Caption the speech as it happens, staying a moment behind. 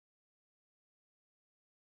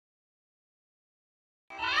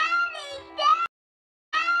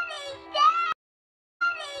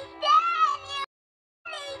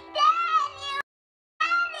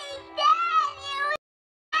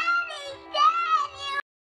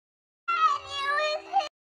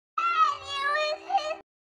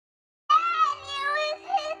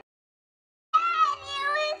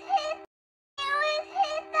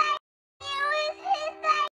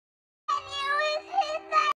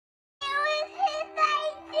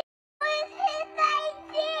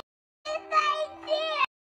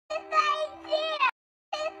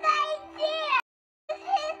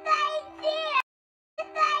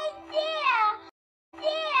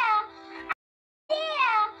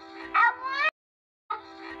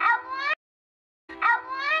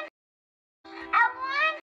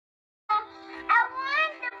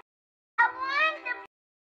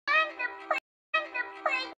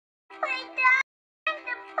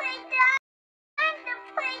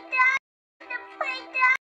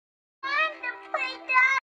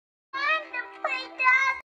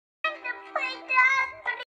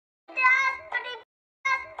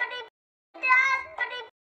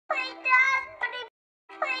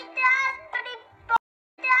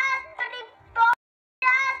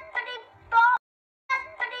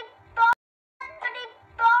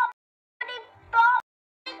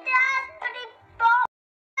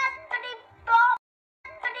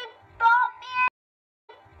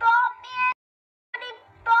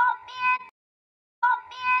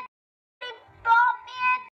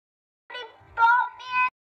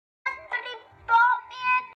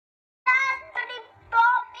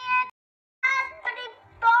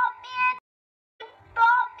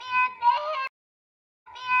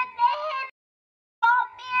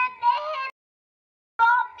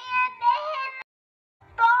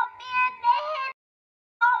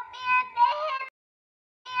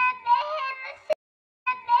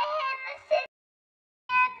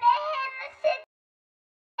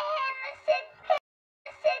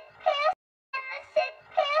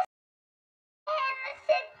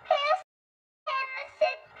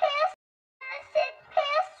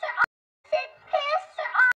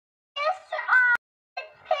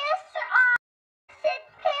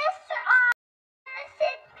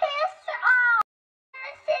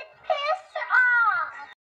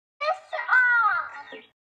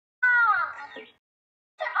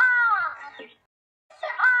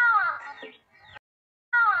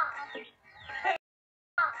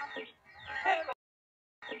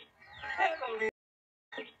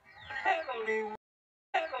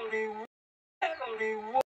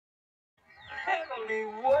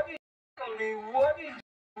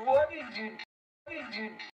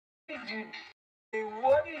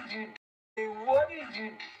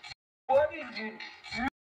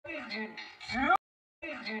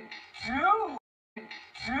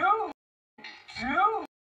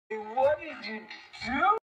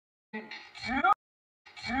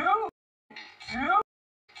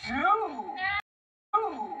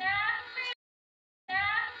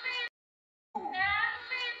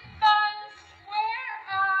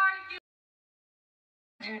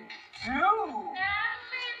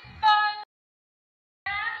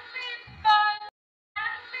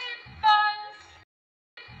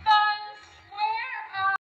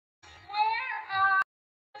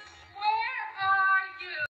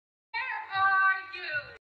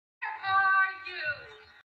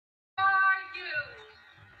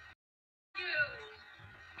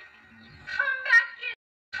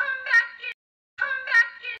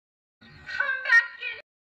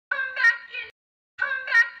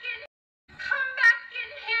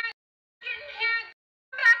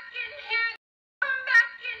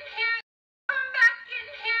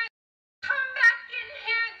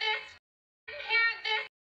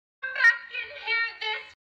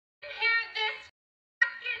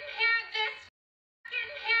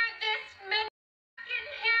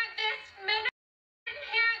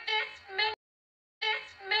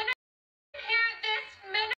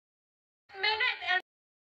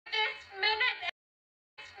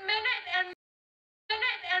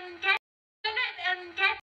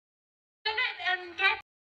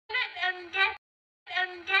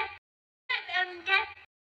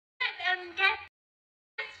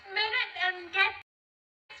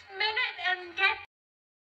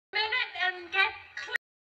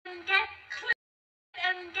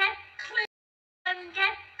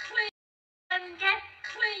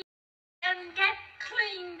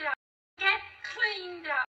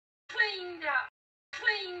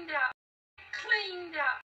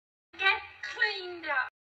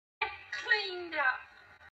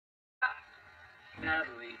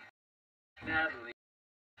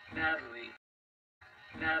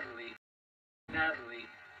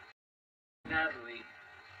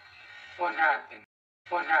What happened?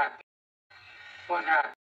 What happened? What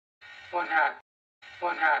happened? What happened?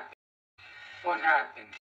 What happened? What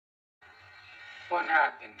happened? What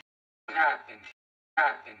happened? What happened?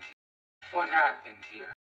 Happened? What happened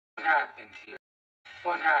here? What happened here?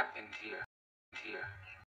 What happened here? Here.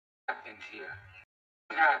 Happened here.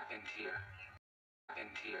 What happened here?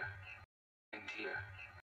 Happened here. And here.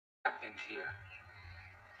 Happened here.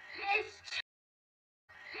 Miss Chop.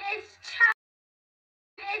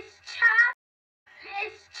 Miss Chop.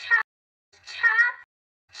 Miss Chop. Chop.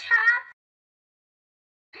 Chop.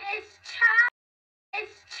 Miss Chop.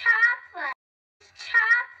 Miss Chocolate.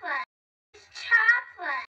 Chocolate.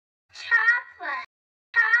 Chocolate. Chocolate.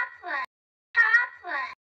 Chocolate.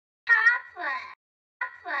 Chocolate. Chocolate.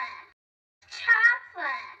 Chocolate.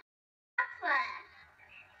 Chocolate. Chocolate.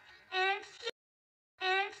 It's yum.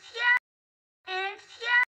 It's yum. It's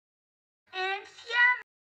yum.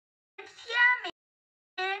 It's yummy.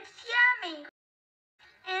 It's yummy.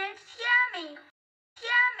 It's yummy.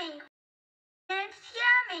 Yummy. It's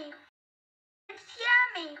yummy. It's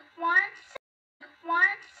yummy. Want some?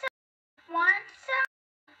 Want some? Want some?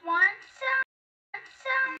 Want some?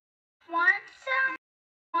 Want some?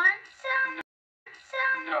 Want some? Want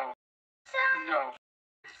some? No. Some? No.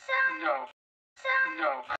 Some? No. Some?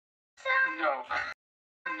 No. Some? No.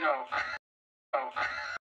 No. No.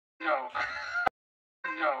 No.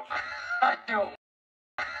 No. I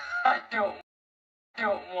don't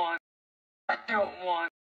want. I don't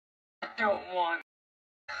want. I don't want.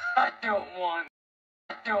 I don't want.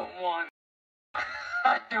 I don't want.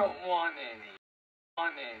 I don't want any.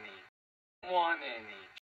 Want any. Want any.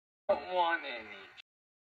 Don't want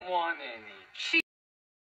any. Want any. She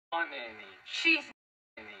want any. She's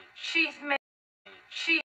any. She's made.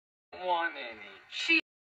 She want any. She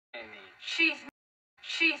any. She's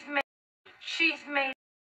made. She's made.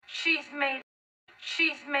 She's made.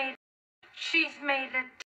 She's made. She's made it.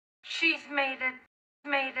 She's made it.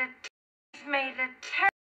 Made it. She's made it.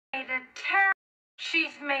 Made it.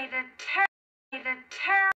 She's made it. Made it.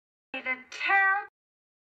 Made it.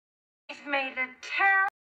 She's made it.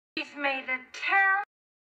 She's made it.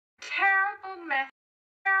 Terrible mess.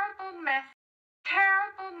 Terrible mess.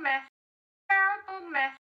 Terrible mess. Terrible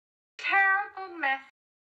mess. Terrible mess.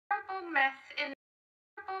 Terrible mess in.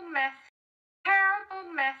 Terrible mess. Terrible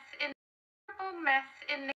mess in. Terrible mess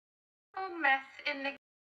in the. Mess in the.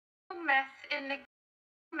 Mess in the.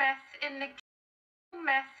 Mess in the.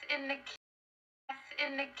 Mess in the. Mess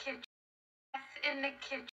in the kitchen. Mess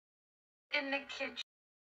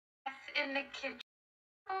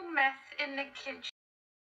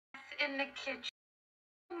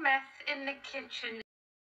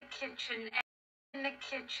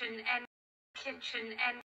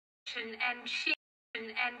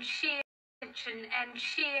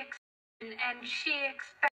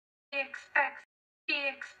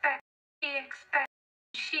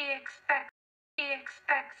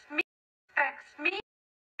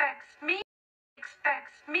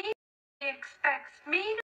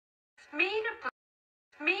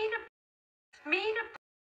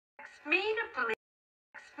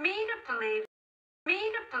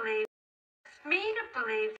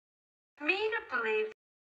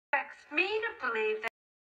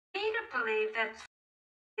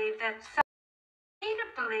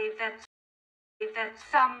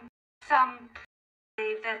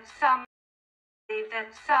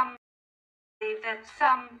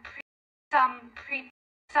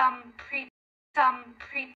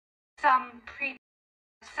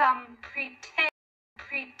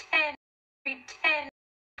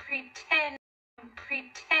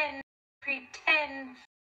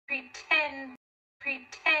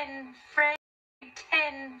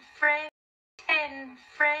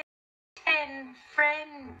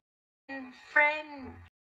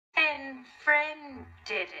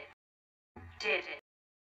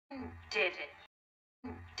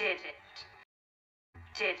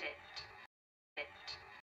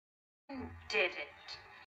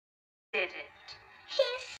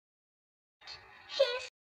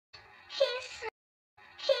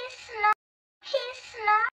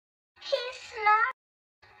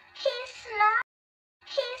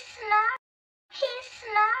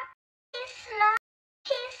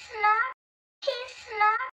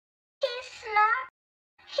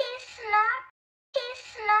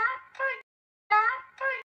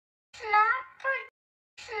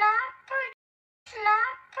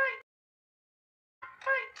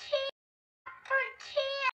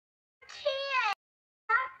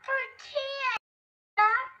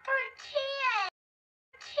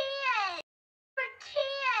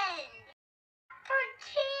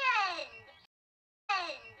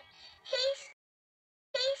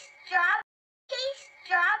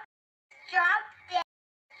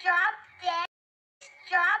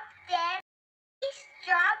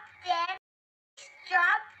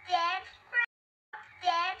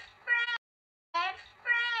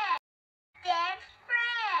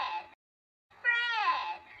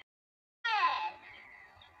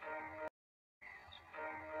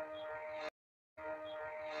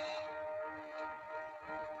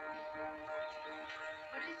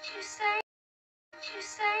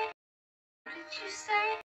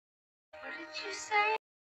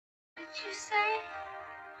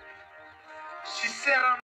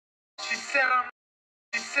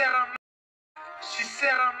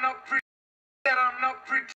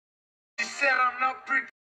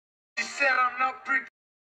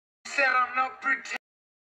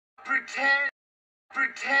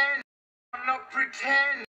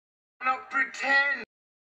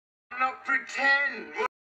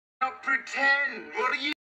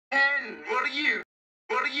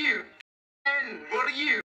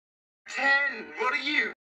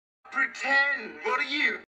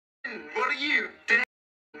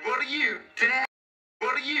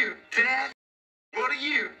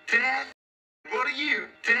What are you,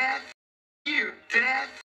 deaf?